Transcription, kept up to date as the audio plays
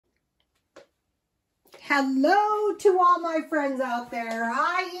Hello to all my friends out there.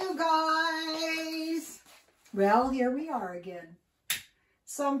 Hi, you guys. Well, here we are again.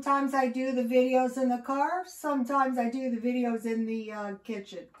 Sometimes I do the videos in the car. Sometimes I do the videos in the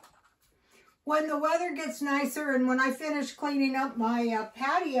kitchen. When the weather gets nicer and when I finish cleaning up my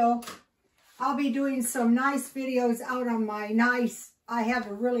patio, I'll be doing some nice videos out on my I have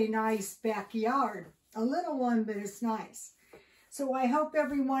a really nice backyard. A little one, but it's nice. So I hope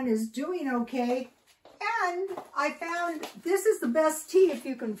everyone is doing okay. And I found this is the best tea if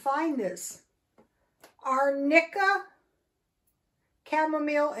you can find this. Arnica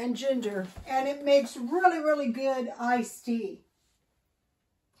chamomile and ginger. And it makes really, really good iced tea.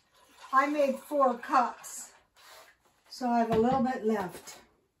 I made 4 cups. So I have a little bit left.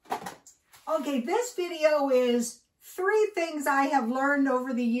 Okay, this video is 3 things I have learned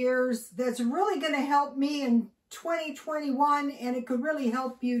over the years that's really going to help me in 2021, and it could really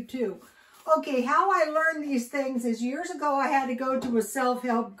help you too. Okay, how I learned these things is years ago I had to go to a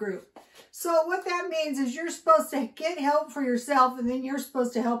self-help group. So what that means is you're supposed to get help for yourself and then you're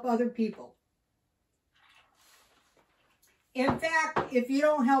supposed to help other people. In fact, if you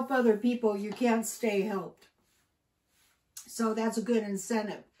don't help other people, you can't stay helped. So that's a good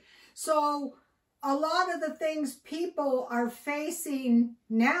incentive. So a lot of the things people are facing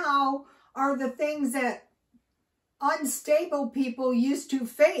now are the things that unstable people used to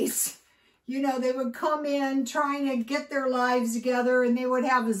face. You know, they would come in trying to get their lives together and they would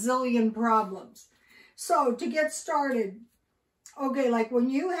have a zillion problems. So to get started, okay, like when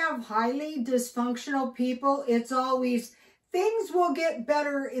you have highly dysfunctional people, it's always, things will get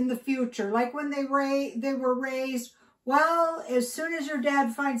better in the future. Like when they were raised, well, as soon as your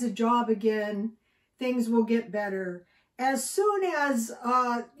dad finds a job again, things will get better. As soon as,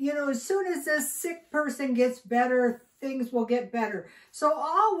 as soon as this sick person gets better, things will get better. So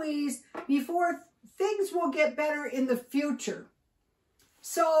always, before things will get better in the future.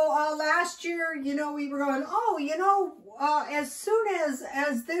 So last year, we were going, as soon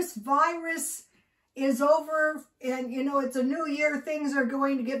as this virus is over and, it's a new year, things are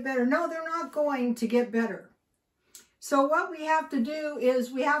going to get better. No, they're not going to get better. So what we have to do is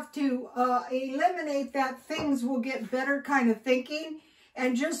we have to eliminate that things will get better kind of thinking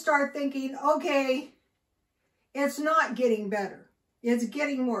and just start thinking, okay, it's not getting better. It's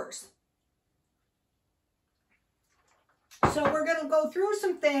getting worse. So we're going to go through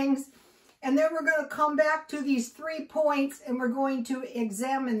some things and then we're going to come back to these 3 points and we're going to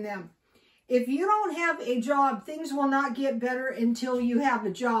examine them. If you don't have a job, things will not get better until you have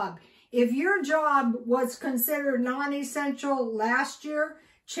a job. If your job was considered non-essential last year,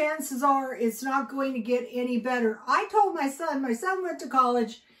 chances are it's not going to get any better. I told my son went to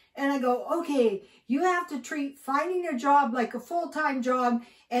college, and I go, okay, you have to treat finding a job like a full-time job.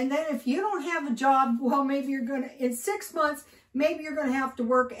 And then if you don't have a job, well, maybe you're going to, in 6 months, maybe you're going to have to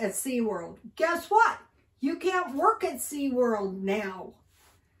work at SeaWorld. Guess what? You can't work at SeaWorld now.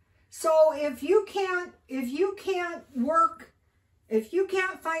 So if you can't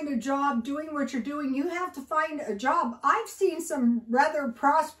find a job doing what you're doing, you have to find a job. I've seen some rather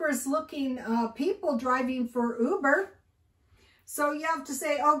prosperous looking people driving for Uber. So you have to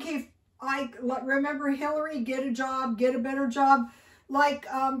say, okay, remember Hillary, get a job, get a better job. Like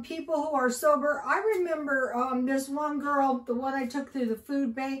people who are sober. I remember this one girl, the one I took to the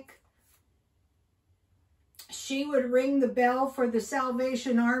food bank. She would ring the bell for the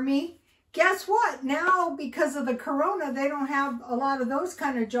Salvation Army. Guess what? Now, because of the corona, they don't have a lot of those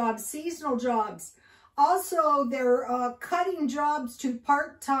kind of jobs, seasonal jobs. Also, they're cutting jobs to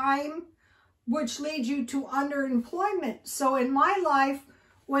part-time, which leads you to underemployment. So in my life,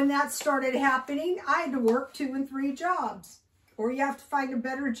 when that started happening, I had to work 2 and 3 jobs, or you have to find a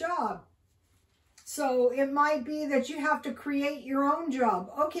better job. So it might be that you have to create your own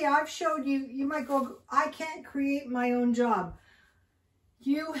job. Okay, I've showed you, you might go, I can't create my own job.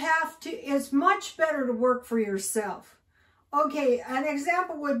 You have to, it's much better to work for yourself. Okay, an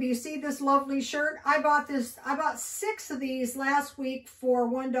example would be, see this lovely shirt? I bought 6 of these last week for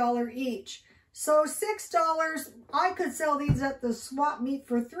 $1 each. So $6, I could sell these at the swap meet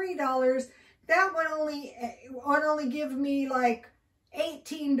for $3. That would only give me like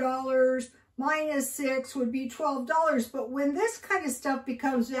 $18. Minus 6 would be $12. But when this kind of stuff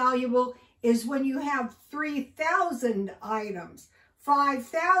becomes valuable is when you have 3,000 items,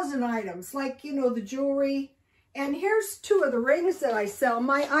 5,000 items, like, the jewelry. And here's 2 of the rings that I sell.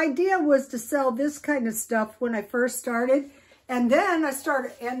 My idea was to sell this kind of stuff when I first started. And then I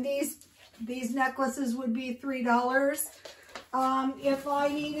started, and these necklaces would be $3. If I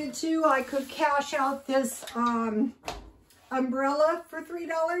needed to, I could cash out this umbrella for $3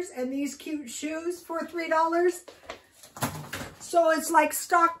 and these cute shoes for $3. So it's like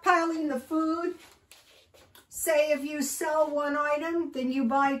stockpiling the food. Say if you sell one item, then you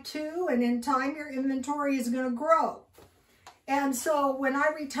buy two, and in time your inventory is going to grow. And so when I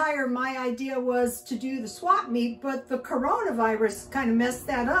retire, my idea was to do the swap meet, but the coronavirus kind of messed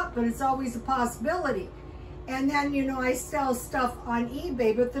that up, but it's always a possibility. And then, you know, I sell stuff on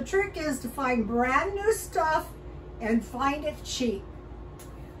eBay, but the trick is to find brand new stuff and find it cheap.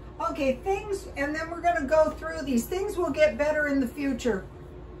 Okay, things, and then we're going to go through these. Things will get better in the future,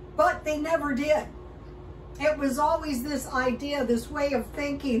 but they never did. It was always this idea, this way of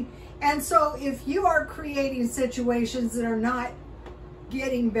thinking. And so if you are creating situations that are not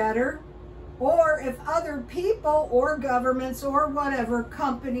getting better, or if other people or governments or whatever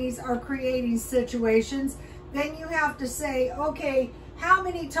companies are creating situations, then you have to say, okay, how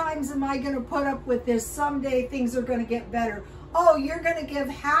many times am I going to put up with this? Someday things are going to get better. Oh, you're going to give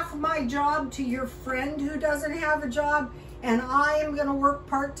half my job to your friend who doesn't have a job, and I am going to work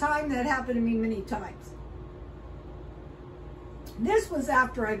part-time? That happened to me many times. This was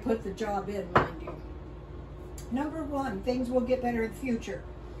after I put the job in, mind you. Number one, things will get better in the future.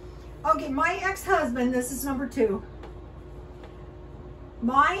 Okay, my ex-husband, this is number two.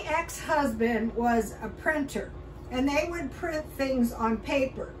 My ex-husband was a printer, and they would print things on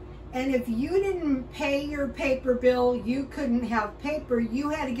paper. And if you didn't pay your paper bill, you couldn't have paper. You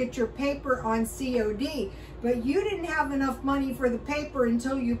had to get your paper on COD. But you didn't have enough money for the paper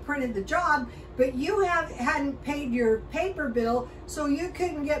until you printed the job, but you hadn't paid your paper bill, so you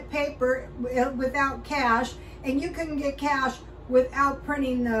couldn't get paper without cash, and you couldn't get cash without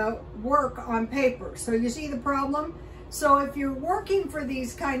printing the work on paper. So you see the problem? So if you're working for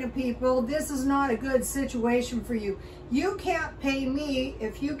these kind of people, this is not a good situation for you. You can't pay me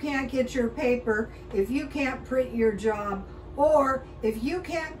if you can't get your paper, if you can't print your job, or if you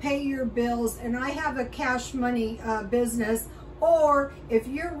can't pay your bills, and I have a cash money business, or if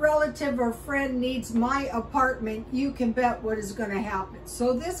your relative or friend needs my apartment, you can bet what is going to happen.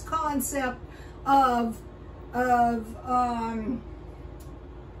 So this concept of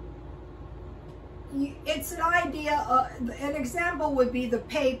it's an idea, an example would be the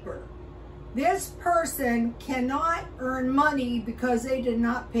paper. This person cannot earn money because they did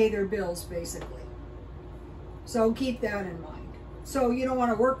not pay their bills, basically. So keep that in mind. So you don't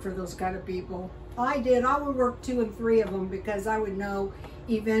want to work for those kind of people. I did. I would work 2 and 3 of them because I would know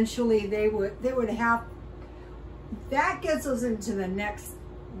eventually they would have. That gets us into the next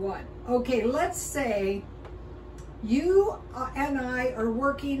one. Okay, let's say you and I are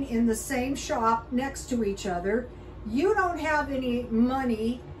working in the same shop next to each other. You don't have any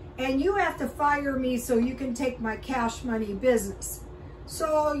money, and you have to fire me so you can take my cash money business.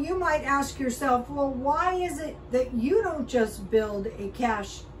 So you might ask yourself, well, why is it that you don't just build a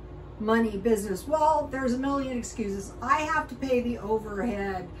cash money business? Well, there's a million excuses. I have to pay the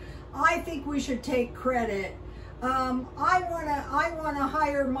overhead. I think we should take credit. I wanna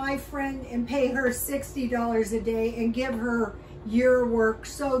hire my friend and pay her $60 a day and give her your work.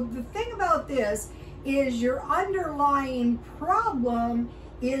 So the thing about this is your underlying problem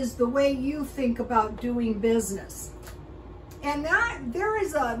is the way you think about doing business. And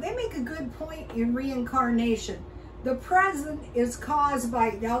they make a good point in reincarnation. The present is caused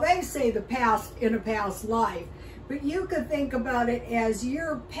by, now they say the past in a past life, but you could think about it as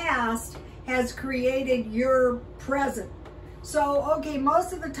your past has created your present. So, okay,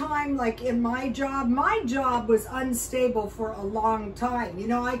 most of the time, like in my job was unstable for a long time. You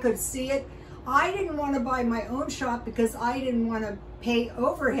know, I could see it. I didn't want to buy my own shop because I didn't want to pay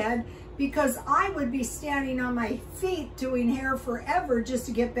overhead, because I would be standing on my feet doing hair forever just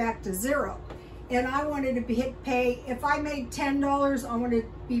to get back to zero. And I wanted to pay, if I made $10, I wanted to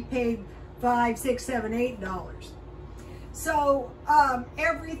be paid $5, $6, $7, $8. So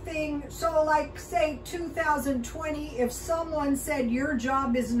everything, so like say 2020, if someone said your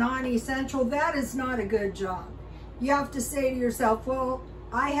job is non-essential, that is not a good job. You have to say to yourself, well,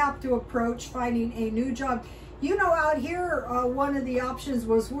 I have to approach finding a new job. You know, out here, one of the options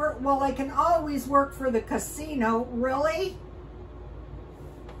was work. Well, I can always work for the casino. Really?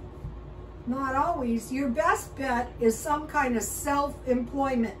 Not always. Your best bet is some kind of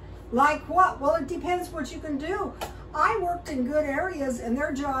self-employment. Like what? Well, it depends what you can do. I worked in good areas, and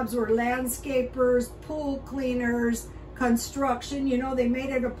their jobs were landscapers, pool cleaners, construction. You know, they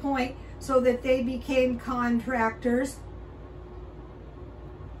made it a point so that they became contractors,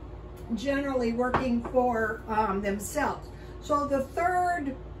 generally working for themselves. So the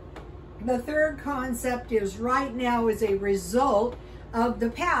third concept is right now is a result of the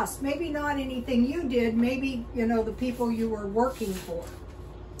past. Maybe not anything you did, maybe, you know, the people you were working for.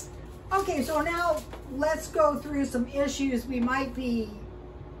 Okay, so now let's go through some issues we might be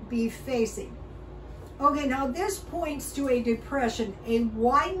facing. Okay, now this points to a depression, a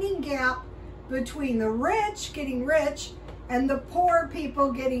widening gap between the rich getting rich and the poor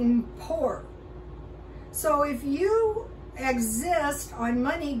people getting poor. So if you exist on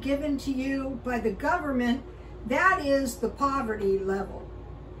money given to you by the government, that is the poverty level.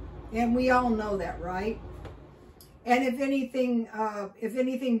 And we all know that, right? And if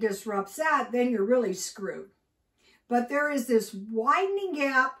anything disrupts that, then you're really screwed. But there is this widening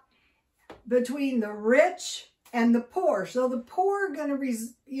gap between the rich and the poor. So the poor are going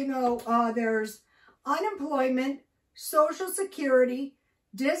to, there's unemployment, Social Security,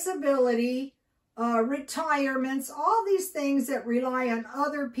 disability, retirements, all these things that rely on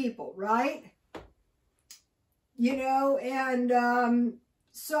other people, right? You know, and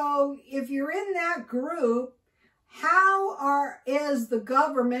so if you're in that group, how is the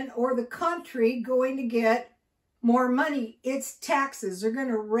government or the country going to get more money? It's taxes. They're going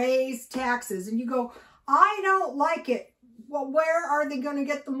to raise taxes. And you go, I don't like it. Well, where are they going to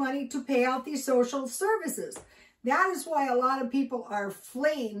get the money to pay out these social services? That is why a lot of people are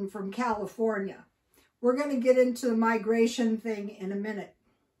fleeing from California. We're going to get into the migration thing in a minute.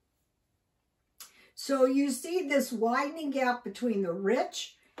 So you see this widening gap between the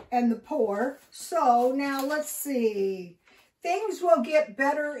rich and the poor. So now let's see. Things will get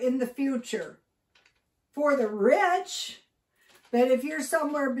better in the future for the rich, but if you're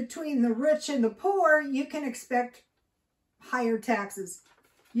somewhere between the rich and the poor, you can expect higher taxes.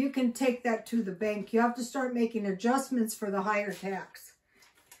 You can take that to the bank. You have to start making adjustments for the higher tax.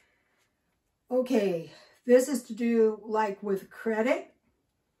 Okay, this is to do like with credit.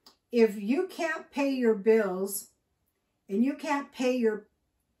 If you can't pay your bills and you can't pay your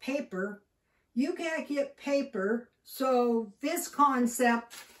paper, you can't get paper. So this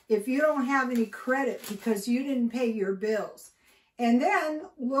concept, if you don't have any credit because you didn't pay your bills. And then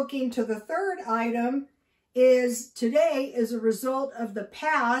looking to the third item is today is a result of the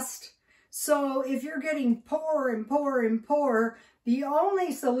past. So if you're getting poorer and poorer and poorer, the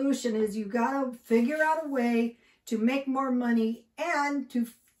only solution is you got to figure out a way to make more money and to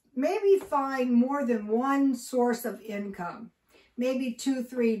maybe find more than one source of income, maybe 2,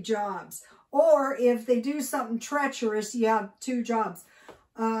 3 jobs. Or if they do something treacherous, you have 2 jobs.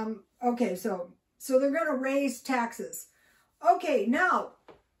 Okay, so they're going to raise taxes. Okay, now,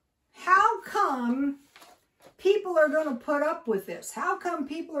 how come people are going to put up with this? How come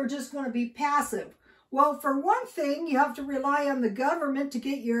people are just going to be passive? Well, for one thing, you have to rely on the government to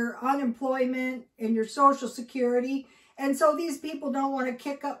get your unemployment and your Social Security. And so these people don't want to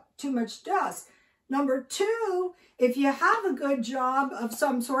kick up too much dust. Number 2, if you have a good job of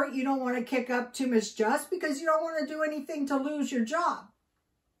some sort, you don't want to kick up too much dust because you don't want to do anything to lose your job.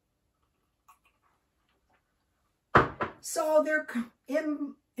 So they're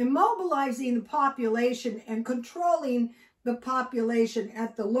immobilizing the population and controlling the population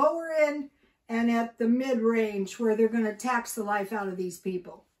at the lower end and at the mid-range where they're going to tax the life out of these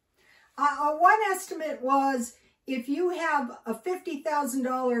people. One estimate was if you have a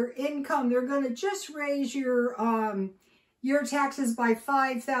 $50,000 income, they're going to just raise your taxes by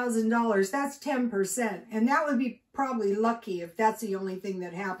 $5,000. That's 10%. And that would be probably lucky if that's the only thing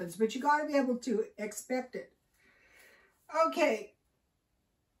that happens. But you got to be able to expect it. Okay.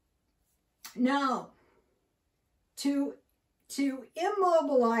 Now, to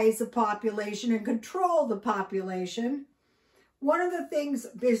immobilize the population and control the population, one of the things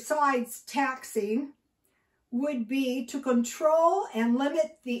besides taxing would be to control and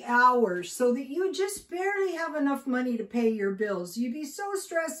limit the hours so that you just barely have enough money to pay your bills. You'd be so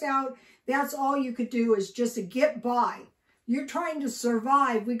stressed out, that's all you could do is just to get by. You're trying to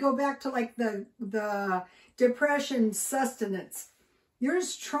survive. We go back to like the depression sustenance. You're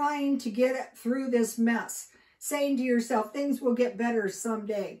just trying to get through this mess, saying to yourself, things will get better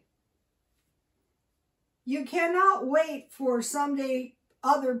someday. You cannot wait for someday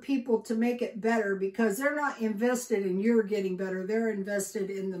other people to make it better because they're not invested in your getting better. They're invested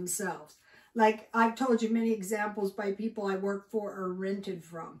in themselves. Like I've told you many examples by people I work for or rented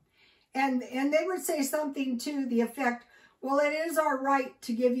from. And they would say something to the effect, well, it is our right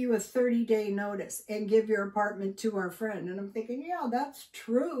to give you a 30-day notice and give your apartment to our friend. And I'm thinking, yeah, that's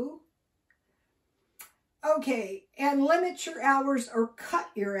true. Okay, and limit your hours or cut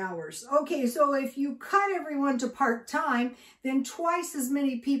your hours. Okay, so if you cut everyone to part-time, then twice as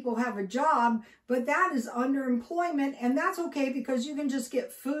many people have a job, but that is underemployment, and that's okay because you can just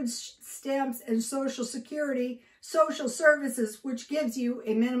get food stamps and Social Security social services, which gives you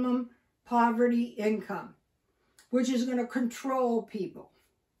a minimum poverty income, which is going to control people.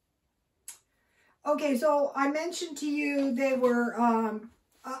 Okay, so I mentioned to you they were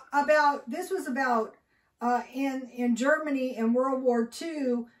in Germany in World War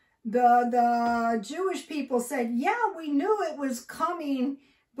II, the Jewish people said, yeah, we knew it was coming,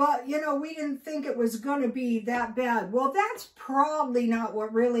 but, you know, we didn't think it was going to be that bad. Well, that's probably not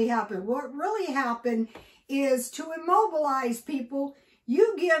what really happened. What really happened is to immobilize people.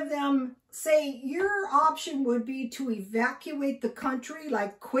 You give them, say, your option would be to evacuate the country,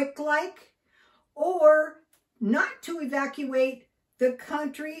 like quick-like, or not to evacuate the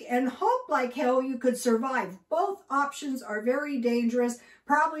country and hope like hell you could survive. Both options are very dangerous,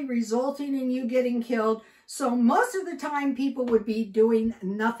 probably resulting in you getting killed. So most of the time people would be doing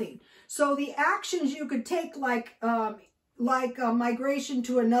nothing. So the actions you could take, like migration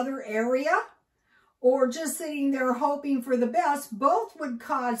to another area, or just sitting there hoping for the best, both would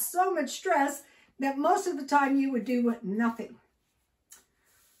cause so much stress that most of the time you would do nothing.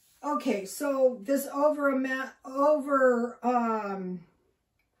 Okay, so this overwhelming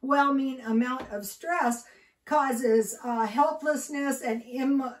amount of stress causes helplessness and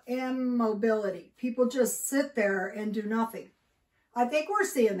immobility. People just sit there and do nothing. I think we're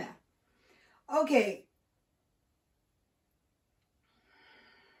seeing that. Okay.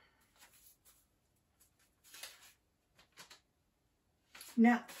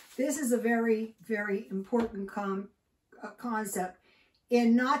 Now, this is a very, very important concept.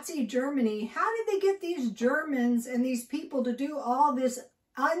 In Nazi Germany, how did they get these Germans and these people to do all this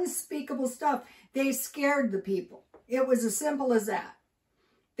unspeakable stuff? They scared the people. It was as simple as that.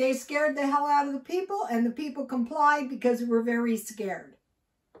 They scared the hell out of the people, and the people complied because they were very scared.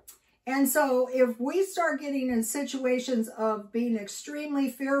 And so if we start getting in situations of being extremely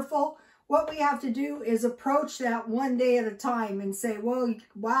fearful, what we have to do is approach that one day at a time and say, well,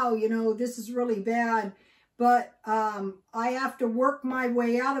 wow, you know, this is really bad. But I have to work my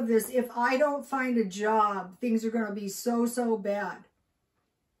way out of this. If I don't find a job, things are going to be so, so bad.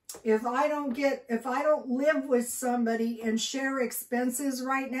 If I don't live with somebody and share expenses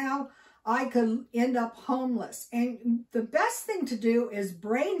right now, I could end up homeless. And the best thing to do is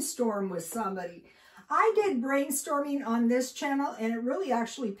brainstorm with somebody. I did brainstorming on this channel, and it really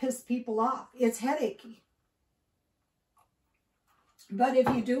actually pissed people off. It's headachy. But if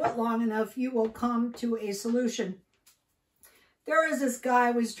you do it long enough, you will come to a solution. There was this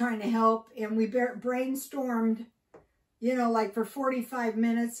guy who was trying to help, and we brainstormed, you know, like for 45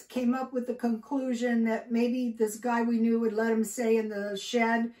 minutes, came up with the conclusion that maybe this guy we knew would let him stay in the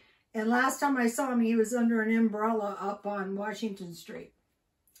shed. And last time I saw him, he was under an umbrella up on Washington Street.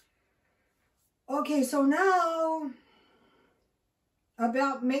 Okay, so now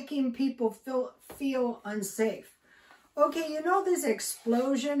about making people feel unsafe. Okay, you know this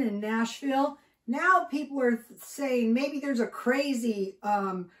explosion in Nashville? Now people are saying maybe there's a crazy,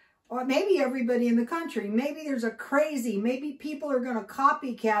 or maybe everybody in the country, maybe there's a crazy, maybe people are going to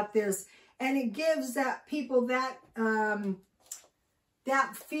copycat this, and it gives that people that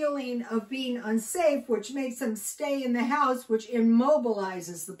feeling of being unsafe, which makes them stay in the house, which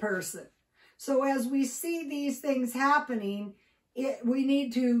immobilizes the person. So as we see these things happening, we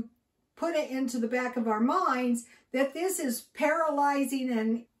need to put it into the back of our minds that this is paralyzing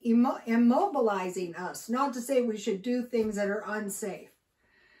and immobilizing us. Not to say we should do things that are unsafe.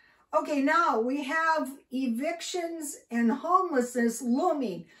 Okay, now we have evictions and homelessness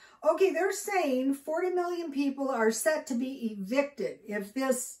looming. Okay, they're saying 40 million people are set to be evicted if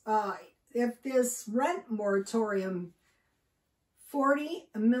this rent moratorium, 40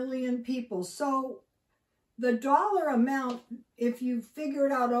 million people. So the dollar amount, if you figure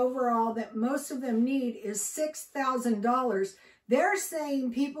it out overall, that most of them need is $6,000. They're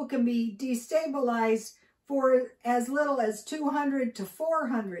saying people can be destabilized for as little as $200 to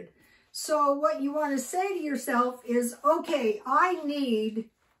 $400. So what you want to say to yourself is, okay, I need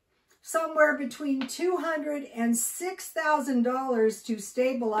somewhere between $200 and $6,000 to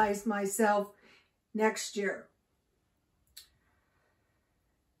stabilize myself next year.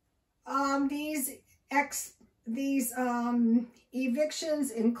 These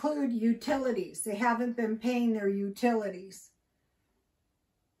evictions include utilities. They haven't been paying their utilities.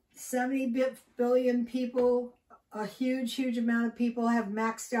 70 billion people, a huge amount of people have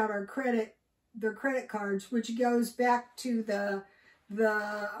maxed out their credit cards, which goes back to the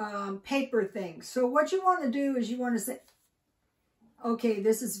paper thing. So what you want to do is you want to say, okay,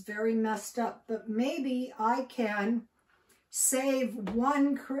 this is very messed up, but maybe I can save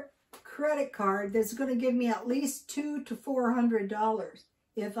one credit card that's going to give me at least $200 to $400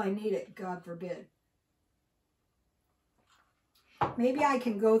 if I need it, God forbid. Maybe I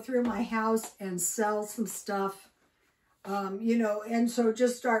can go through my house and sell some stuff, you know, and so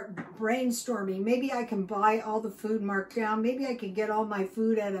just start brainstorming. Maybe I can buy all the food marked down. Maybe I can get all my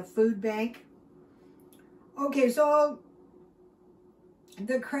food at a food bank. Okay, so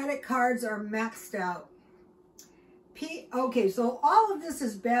the credit cards are maxed out. Okay, so all of this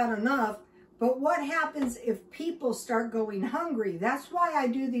is bad enough, but what happens if people start going hungry? That's why I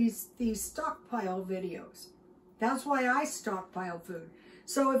do these stockpile videos. That's why I stockpile food.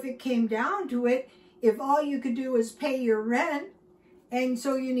 So if it came down to it, if all you could do is pay your rent, and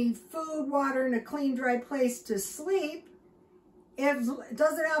so you need food, water, and a clean, dry place to sleep, it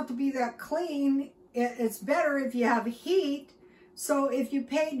doesn't have to be that clean. It's better if you have heat. So if you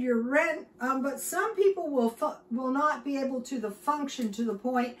paid your rent, but some people will not be able to function to the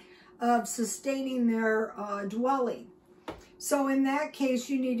point of sustaining their dwelling. So in that case,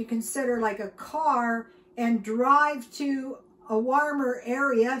 you need to consider like a car and drive to a warmer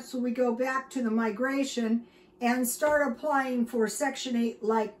area. So we go back to the migration and start applying for Section 8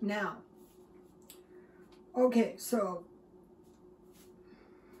 like now. Okay, so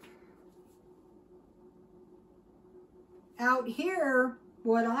out here,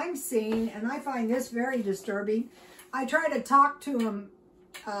 what I'm seeing, and I find this very disturbing, I try to talk to him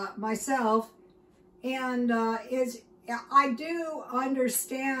myself, and I do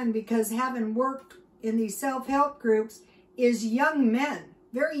understand, because having worked in these self-help groups, is young men,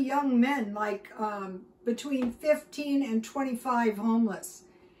 very young men, like between 15 and 25 homeless.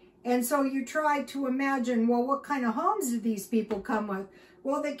 And so you try to imagine, well, what kind of homes did these people come with?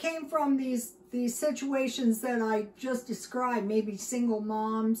 Well, they came from these situations that I just described, maybe single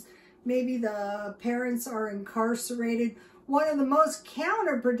moms, maybe the parents are incarcerated. One of the most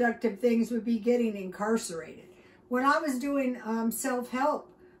counterproductive things would be getting incarcerated. When I was doing self-help,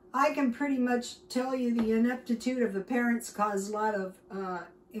 I can pretty much tell you the ineptitude of the parents caused a lot of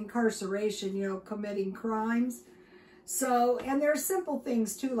incarceration, you know, committing crimes. So, and there's simple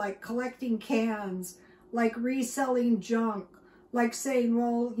things too, like collecting cans, like reselling junk, like saying,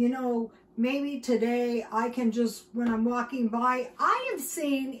 well, you know, maybe today I can just, when I'm walking by, I have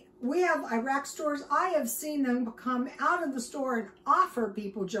seen, we have Iraq stores, I have seen them come out of the store and offer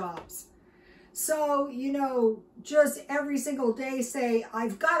people jobs. So, you know, just every single day say,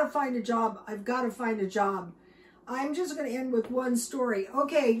 I've got to find a job. I've got to find a job. I'm just going to end with one story.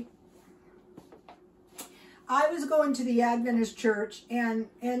 Okay. I was going to the Adventist church, and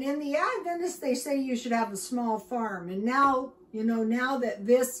in the Adventist, they say you should have a small farm. And now, you know, now that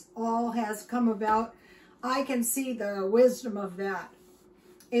this all has come about, I can see the wisdom of that.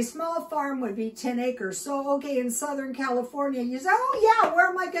 A small farm would be 10 acres. So, okay, in Southern California, you say, oh yeah, where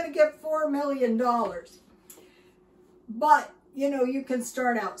am I going to get $4 million? But, you know, you can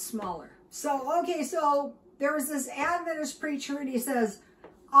start out smaller. So, okay, so there was this Adventist preacher, and he says,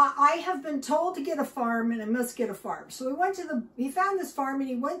 I have been told to get a farm, and I must get a farm. So he found this farm, and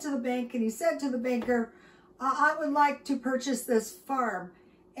he went to the bank, and he said to the banker, I would like to purchase this farm.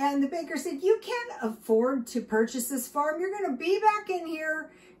 And the banker said, you can't afford to purchase this farm. You're going to be back in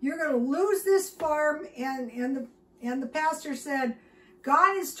here. You're going to lose this farm. And the pastor said,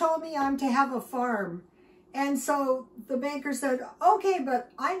 God has told me I'm to have a farm. And so the banker said, okay,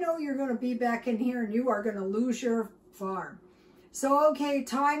 but I know you're going to be back in here and you are going to lose your farm. So, okay,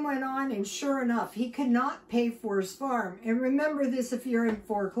 time went on, and sure enough, he could not pay for his farm. And remember this if you're in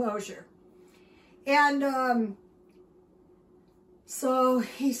foreclosure. And so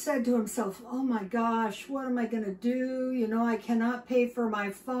he said to himself, oh my gosh, what am I going to do? You know, I cannot pay for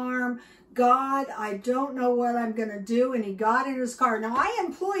my farm. God, I don't know what I'm going to do. And he got in his car. Now, I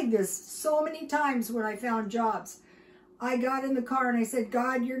employed this so many times when I found jobs. I got in the car and I said,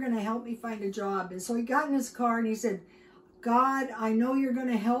 God, you're going to help me find a job. And so he got in his car and he said, God, I know you're going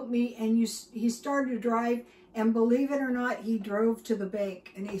to help me. And he started to drive, and believe it or not, he drove to the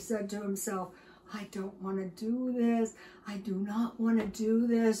bank, and he said to himself, I don't want to do this. I do not want to do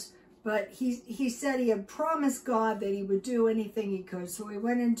this. But he said he had promised God that he would do anything he could. So he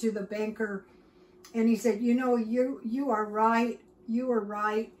went into the banker and he said, you know, you are right. You are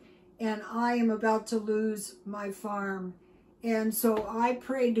right. And I am about to lose my farm. And so I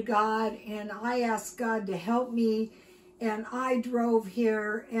prayed to God, and I asked God to help me. And I drove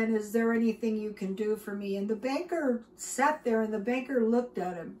here, and is there anything you can do for me? And the banker sat there, and the banker looked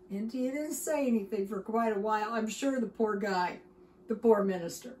at him, and he didn't say anything for quite a while. I'm sure the poor guy, the poor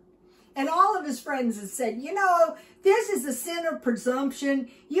minister. And all of his friends had said, you know, this is a sin of presumption.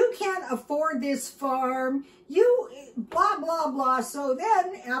 You can't afford this farm. You blah, blah, blah. So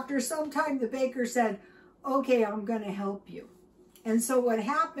then after some time, the banker said, okay, I'm going to help you. And so what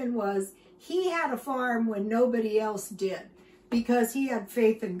happened was, he had a farm when nobody else did. because he had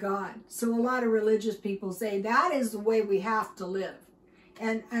faith in God. So a lot of religious people say that is the way we have to live.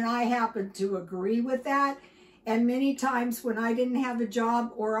 And I happen to agree with that. And many times when I didn't have a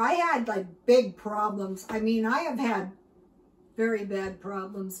job or I had like big problems, I mean, I have had very bad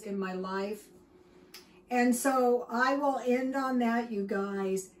problems in my life. And so I will end on that, you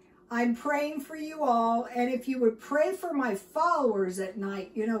guys. I'm praying for you all. And if you would pray for my followers at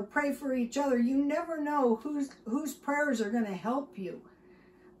night, you know, pray for each other. You never know whose prayers are going to help you.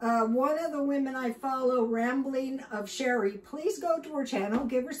 One of the women I follow, Rambling of Sherry, please go to her channel,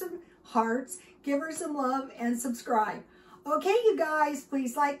 give her some hearts, give her some love, and subscribe. Okay, you guys,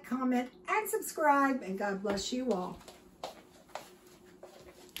 please like, comment, and subscribe, and God bless you all.